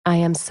I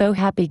am so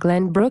happy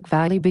Glenbrook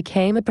Valley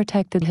became a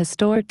protected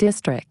historic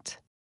district.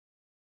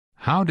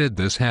 How did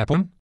this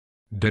happen?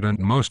 Didn't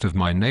most of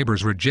my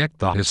neighbors reject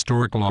the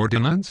historical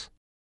ordinance?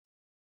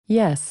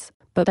 Yes,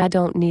 but I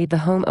don't need the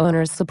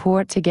homeowners'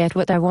 support to get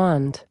what I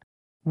want.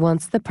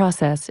 Once the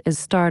process is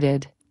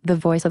started, the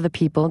voice of the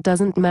people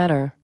doesn't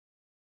matter.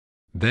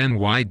 Then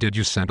why did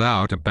you send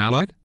out a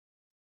ballot?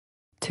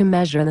 To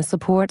measure the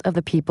support of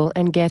the people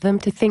and get them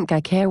to think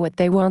I care what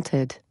they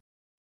wanted.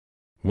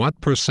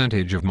 What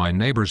percentage of my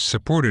neighbors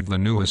supported the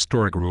new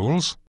historic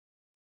rules?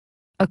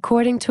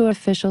 According to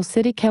official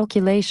city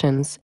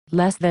calculations,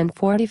 less than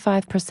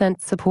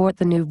 45% support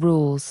the new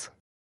rules.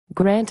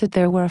 Granted,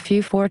 there were a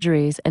few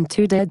forgeries and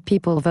 2 dead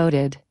people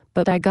voted,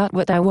 but I got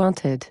what I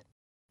wanted.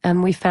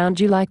 And we found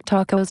you like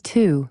tacos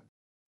too.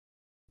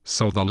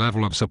 So the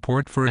level of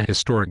support for a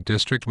historic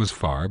district was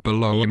far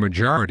below a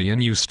majority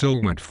and you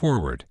still went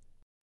forward.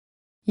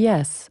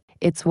 Yes,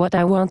 it's what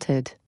I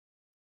wanted.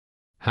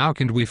 How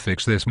can we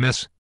fix this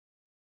mess?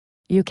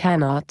 You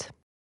cannot.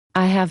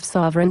 I have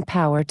sovereign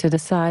power to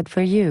decide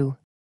for you.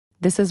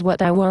 This is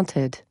what I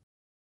wanted.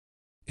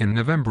 In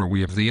November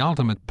we have the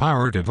ultimate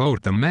power to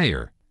vote the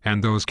mayor,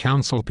 and those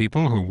council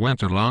people who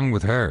went along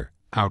with her,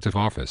 out of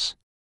office.